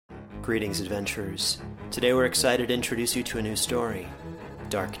Greetings, adventurers. Today we're excited to introduce you to a new story,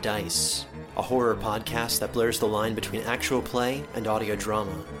 Dark Dice, a horror podcast that blurs the line between actual play and audio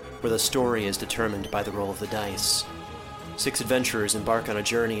drama, where the story is determined by the roll of the dice. 6 adventurers embark on a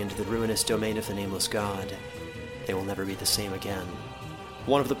journey into the ruinous domain of the Nameless God. They will never be the same again.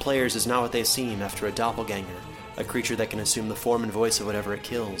 One of the players is not what they seem after a doppelganger, a creature that can assume the form and voice of whatever it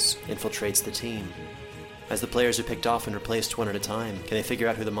kills, infiltrates the team. As the players are picked off and replaced one at a time, can they figure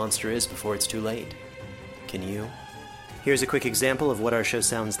out who the monster is before it's too late? Can you? Here's a quick example of what our show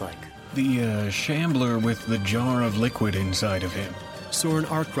sounds like. The shambler with the jar of liquid inside of him. Soren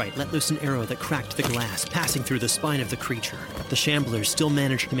Arkwright let loose an arrow that cracked the glass, passing through the spine of the creature. The shambler still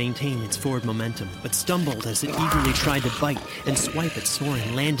managed to maintain its forward momentum, but stumbled as it eagerly tried to bite and swipe at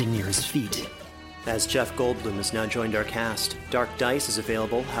Soren, landing near his feet. As Jeff Goldblum has now joined our cast, Dark Dice is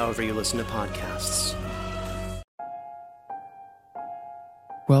available however you listen to podcasts.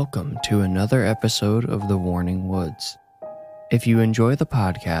 Welcome to another episode of The Warning Woods. If you enjoy the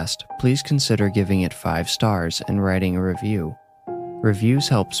podcast, please consider giving it 5 stars and writing a review. Reviews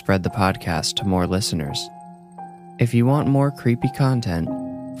help spread the podcast to more listeners. If you want more creepy content,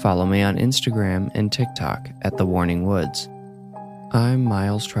 follow me on Instagram and TikTok at The Warning Woods. I'm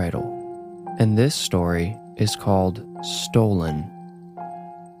Miles Tritle, and this story is called Stolen.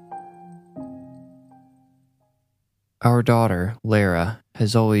 Our daughter, Lara,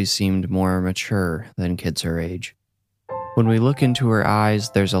 has always seemed more mature than kids her age. When we look into her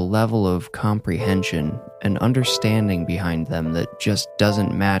eyes, there's a level of comprehension and understanding behind them that just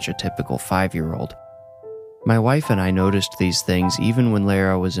doesn't match a typical 5-year-old. My wife and I noticed these things even when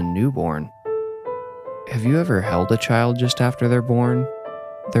Lara was a newborn. Have you ever held a child just after they're born?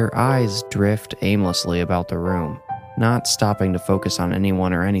 Their eyes drift aimlessly about the room, not stopping to focus on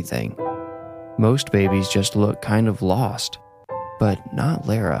anyone or anything. Most babies just look kind of lost, but not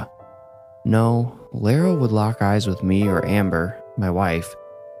Lara. No, Lara would lock eyes with me or Amber, my wife,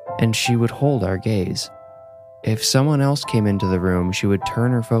 and she would hold our gaze. If someone else came into the room, she would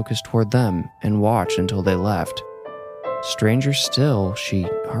turn her focus toward them and watch until they left. Stranger still, she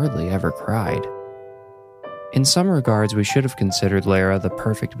hardly ever cried. In some regards, we should have considered Lara the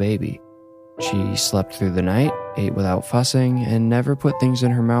perfect baby. She slept through the night, ate without fussing, and never put things in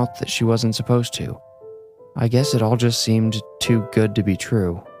her mouth that she wasn't supposed to. I guess it all just seemed too good to be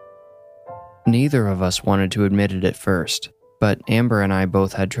true. Neither of us wanted to admit it at first, but Amber and I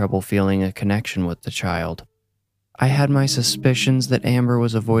both had trouble feeling a connection with the child. I had my suspicions that Amber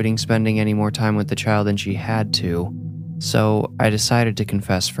was avoiding spending any more time with the child than she had to, so I decided to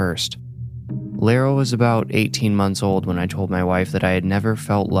confess first. Lara was about 18 months old when I told my wife that I had never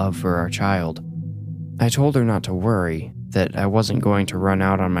felt love for our child. I told her not to worry, that I wasn't going to run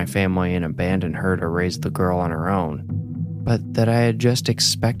out on my family and abandon her to raise the girl on her own, but that I had just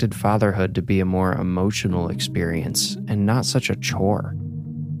expected fatherhood to be a more emotional experience and not such a chore.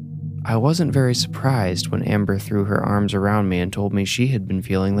 I wasn't very surprised when Amber threw her arms around me and told me she had been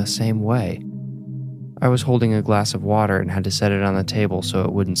feeling the same way. I was holding a glass of water and had to set it on the table so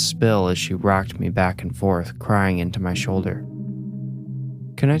it wouldn't spill as she rocked me back and forth, crying into my shoulder.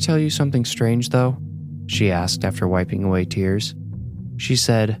 "Can I tell you something strange, though?" she asked after wiping away tears. She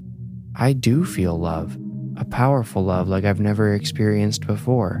said, "I do feel love, a powerful love like I've never experienced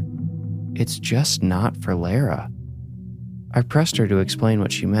before. It's just not for Lara." I pressed her to explain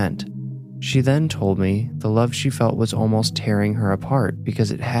what she meant. She then told me the love she felt was almost tearing her apart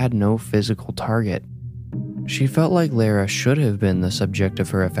because it had no physical target. She felt like Lara should have been the subject of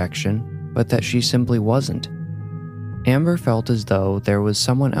her affection, but that she simply wasn't. Amber felt as though there was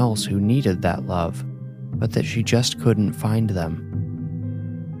someone else who needed that love, but that she just couldn't find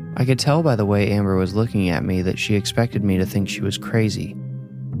them. I could tell by the way Amber was looking at me that she expected me to think she was crazy.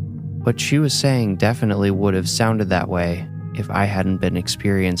 What she was saying definitely would have sounded that way if I hadn't been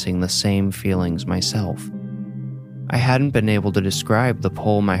experiencing the same feelings myself. I hadn't been able to describe the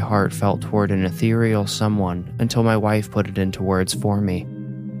pull my heart felt toward an ethereal someone until my wife put it into words for me.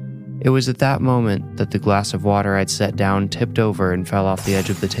 It was at that moment that the glass of water I'd set down tipped over and fell off the edge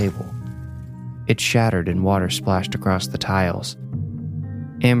of the table. It shattered and water splashed across the tiles.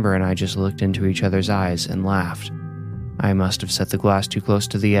 Amber and I just looked into each other's eyes and laughed. I must have set the glass too close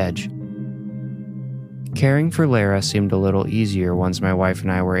to the edge. Caring for Lara seemed a little easier once my wife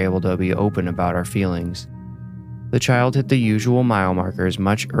and I were able to be open about our feelings. The child hit the usual mile markers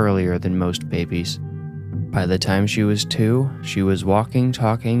much earlier than most babies. By the time she was 2, she was walking,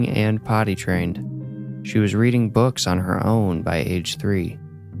 talking, and potty trained. She was reading books on her own by age 3.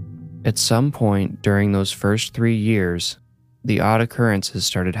 At some point during those first 3 years, the odd occurrences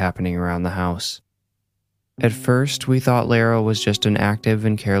started happening around the house. At first, we thought Lara was just an active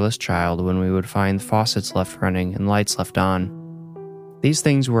and careless child when we would find faucets left running and lights left on. These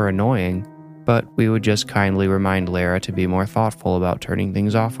things were annoying, but we would just kindly remind Lara to be more thoughtful about turning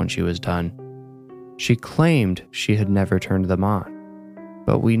things off when she was done. She claimed she had never turned them on,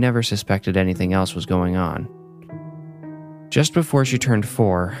 but we never suspected anything else was going on. Just before she turned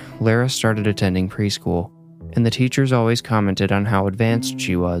 4, Lara started attending preschool, and the teachers always commented on how advanced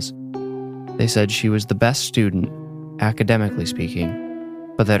she was. They said she was the best student, academically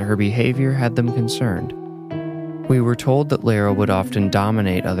speaking, but that her behavior had them concerned. We were told that Lara would often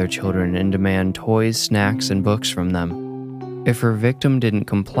dominate other children and demand toys, snacks, and books from them. If her victim didn't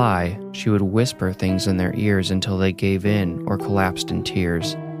comply, she would whisper things in their ears until they gave in or collapsed in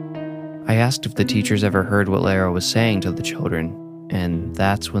tears. I asked if the teachers ever heard what Lara was saying to the children, and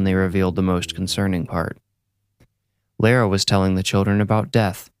that's when they revealed the most concerning part. Lara was telling the children about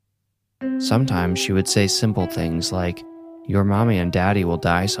death. Sometimes she would say simple things like, "Your mommy and daddy will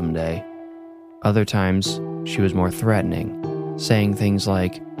die someday." Other times, she was more threatening, saying things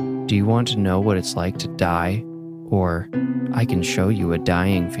like, "Do you want to know what it's like to die?" Or, "I can show you what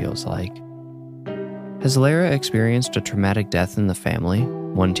dying feels like." "Has Lara experienced a traumatic death in the family?"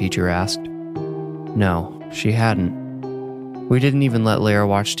 one teacher asked. No, she hadn't. We didn't even let Lara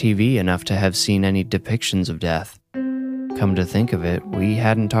watch TV enough to have seen any depictions of death. Come to think of it, we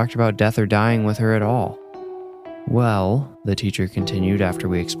hadn't talked about death or dying with her at all. "Well," the teacher continued after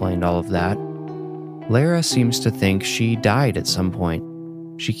we explained all of that, "Lara seems to think she died at some point.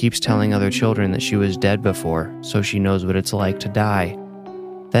 She keeps telling other children that she was dead before, so she knows what it's like to die.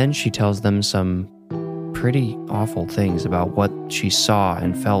 Then she tells them some pretty awful things about what she saw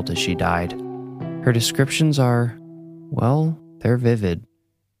and felt as she died. Her descriptions are, well, they're vivid."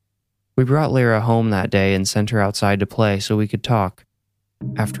 We brought Lara home that day and sent her outside to play so we could talk.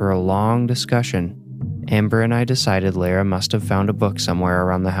 After a long discussion, Amber and I decided Lara must have found a book somewhere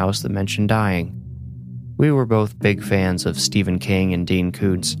around the house that mentioned dying. We were both big fans of Stephen King and Dean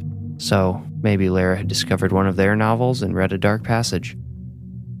Koontz, so maybe Lara had discovered one of their novels and read a dark passage.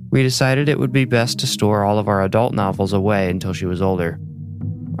 We decided it would be best to store all of our adult novels away until she was older.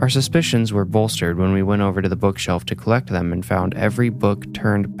 Our suspicions were bolstered when we went over to the bookshelf to collect them and found every book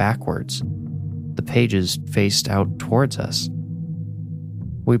turned backwards. The pages faced out towards us.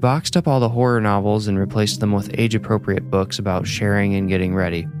 We boxed up all the horror novels and replaced them with age-appropriate books about sharing and getting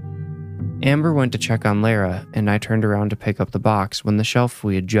ready. Amber went to check on Lara, and I turned around to pick up the box when the shelf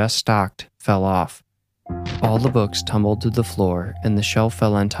we had just stocked fell off. All the books tumbled to the floor, and the shelf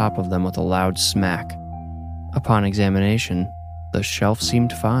fell on top of them with a loud smack. Upon examination, the shelf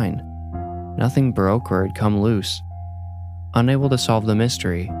seemed fine. Nothing broke or had come loose. Unable to solve the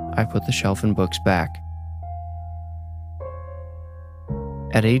mystery, I put the shelf and books back.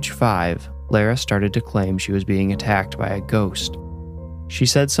 At age 5, Lara started to claim she was being attacked by a ghost. She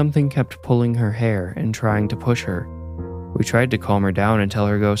said something kept pulling her hair and trying to push her. We tried to calm her down and tell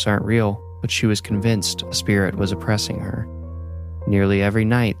her ghosts aren't real, but she was convinced a spirit was oppressing her. Nearly every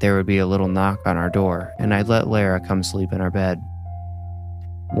night there would be a little knock on our door, and I'd let Lara come sleep in our bed.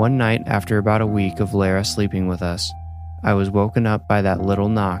 One night, after about a week of Lara sleeping with us, I was woken up by that little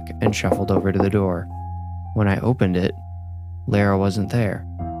knock and shuffled over to the door. When I opened it, Lara wasn't there.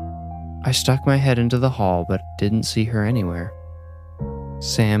 I stuck my head into the hall but didn't see her anywhere.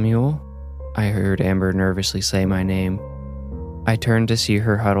 "Samuel?" I heard Amber nervously say my name. I turned to see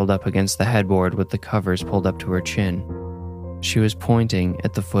her huddled up against the headboard with the covers pulled up to her chin. She was pointing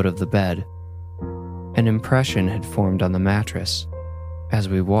at the foot of the bed. An impression had formed on the mattress. As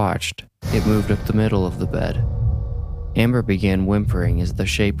we watched, it moved up the middle of the bed. Amber began whimpering as the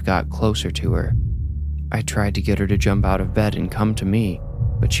shape got closer to her. I tried to get her to jump out of bed and come to me,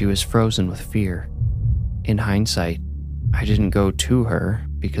 but she was frozen with fear. In hindsight, I didn't go to her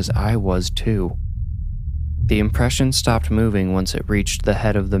because I was too. The impression stopped moving once it reached the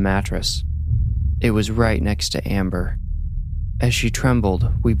head of the mattress. It was right next to Amber. As she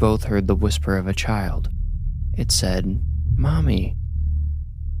trembled, we both heard the whisper of a child. It said, "Mommy."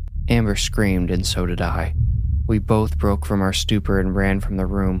 Amber screamed, and so did I. We both broke from our stupor and ran from the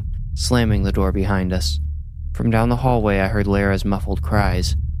room, slamming the door behind us. From down the hallway, I heard Lara's muffled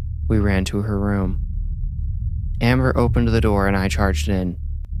cries. We ran to her room. Amber opened the door and I charged in.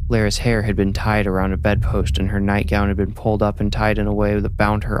 Lara's hair had been tied around a bedpost and her nightgown had been pulled up and tied in a way that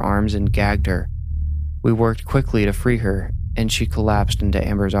bound her arms and gagged her. We worked quickly to free her, and she collapsed into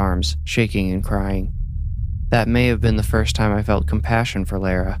Amber's arms, shaking and crying. That may have been the first time I felt compassion for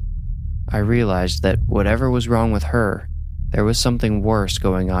Lara. I realized that whatever was wrong with her, there was something worse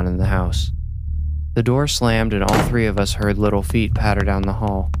going on in the house. The door slammed and all three of us heard little feet patter down the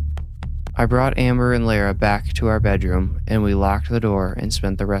hall. I brought Amber and Lara back to our bedroom, and we locked the door and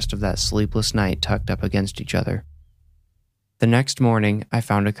spent the rest of that sleepless night tucked up against each other. The next morning, I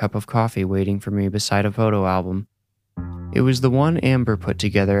found a cup of coffee waiting for me beside a photo album. It was the one Amber put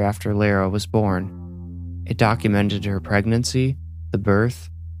together after Lara was born. It documented her pregnancy, the birth,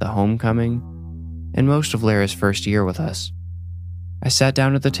 the homecoming, and most of Lara's first year with us. I sat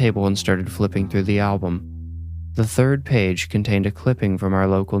down at the table and started flipping through the album. The third page contained a clipping from our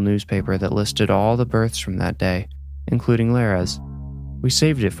local newspaper that listed all the births from that day, including Lara's. We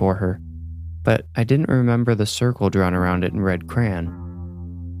saved it for her, but I didn't remember the circle drawn around it in red crayon.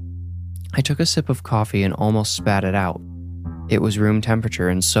 I took a sip of coffee and almost spat it out. It was room temperature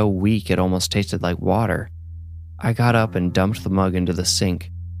and so weak it almost tasted like water. I got up and dumped the mug into the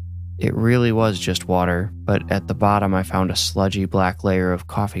sink. It really was just water, but at the bottom I found a sludgy black layer of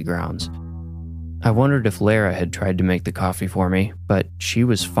coffee grounds. I wondered if Lara had tried to make the coffee for me, but she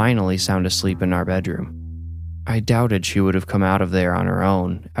was finally sound asleep in our bedroom. I doubted she would have come out of there on her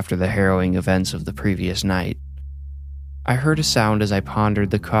own after the harrowing events of the previous night. I heard a sound as I pondered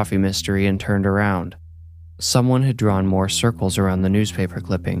the coffee mystery and turned around. Someone had drawn more circles around the newspaper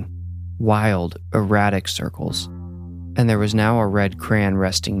clipping. Wild, erratic circles. And there was now a red crayon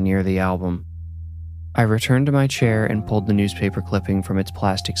resting near the album. I returned to my chair and pulled the newspaper clipping from its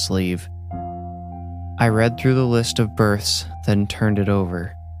plastic sleeve. I read through the list of births, then turned it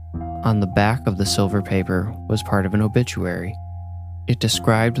over. On the back of the silver paper was part of an obituary. It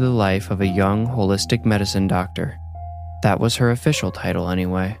described the life of a young holistic medicine doctor. That was her official title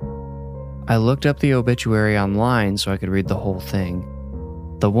anyway. I looked up the obituary online so I could read the whole thing.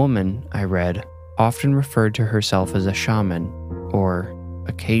 The woman, I read, often referred to herself as a shaman, or,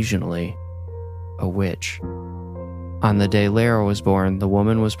 occasionally, a witch. On the day Lara was born, the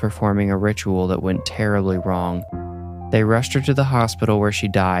woman was performing a ritual that went terribly wrong. They rushed her to the hospital where she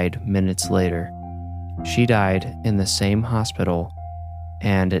died minutes later. She died in the same hospital,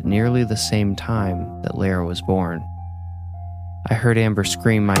 and at nearly the same time that Lara was born. I heard Amber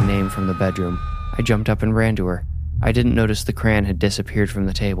scream my name from the bedroom. I jumped up and ran to her. I didn't notice the crayon had disappeared from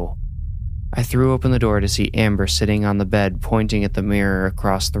the table. I threw open the door to see Amber sitting on the bed pointing at the mirror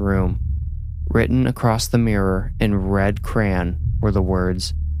across the room. Written across the mirror in red crayon were the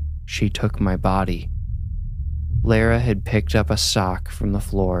words, "She took my body." Lara had picked up a sock from the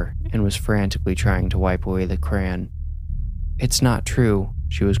floor and was frantically trying to wipe away the crayon. "It's not true,"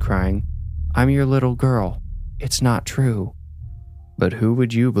 she was crying. "I'm your little girl. It's not true." But who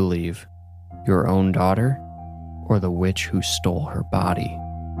would you believe? Your own daughter? Or the witch who stole her body?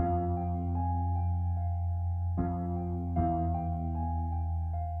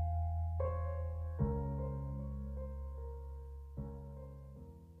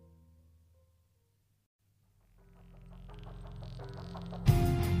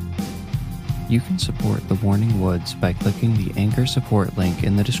 You can support The Warning Woods by clicking the Anchor support link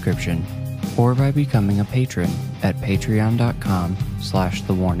in the description or by becoming a patron at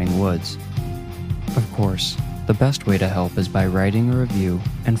patreon.com/thewarningwoods. Of course, the best way to help is by writing a review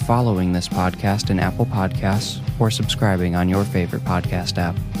and following this podcast in Apple Podcasts or subscribing on your favorite podcast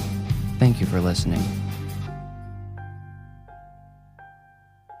app. Thank you for listening.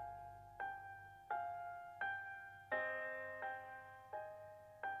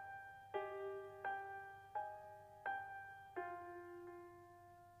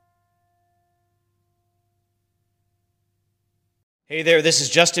 Hey there, this is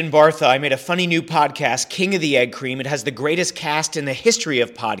Justin Bartha. I made a funny new podcast, King of the Egg Cream. It has the greatest cast in the history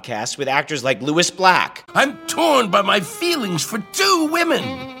of podcasts with actors like Louis Black. I'm torn by my feelings for two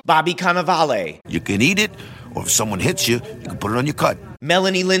women. Bobby Cannavale. You can eat it, or if someone hits you, you can put it on your cut.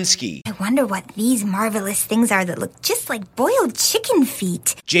 Melanie Linsky. I wonder what these marvelous things are that look just like boiled chicken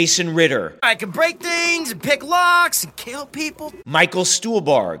feet. Jason Ritter. I can break things and pick locks and kill people. Michael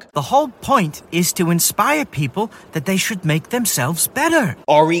Stuhlbarg. The whole point is to inspire people that they should make themselves better.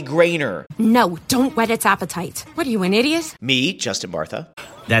 Ari Grainer. No, don't whet its appetite. What are you, an idiot? Me, Justin Bartha.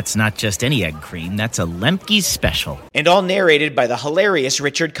 That's not just any egg cream, that's a Lemke's special. And all narrated by the hilarious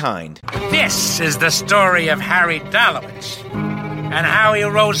Richard Kind. This is the story of Harry Dalowitz and how he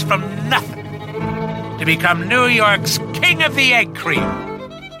rose from nothing to become New York's King of the Egg Cream.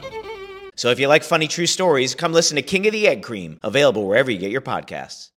 So if you like funny true stories, come listen to King of the Egg Cream, available wherever you get your podcasts.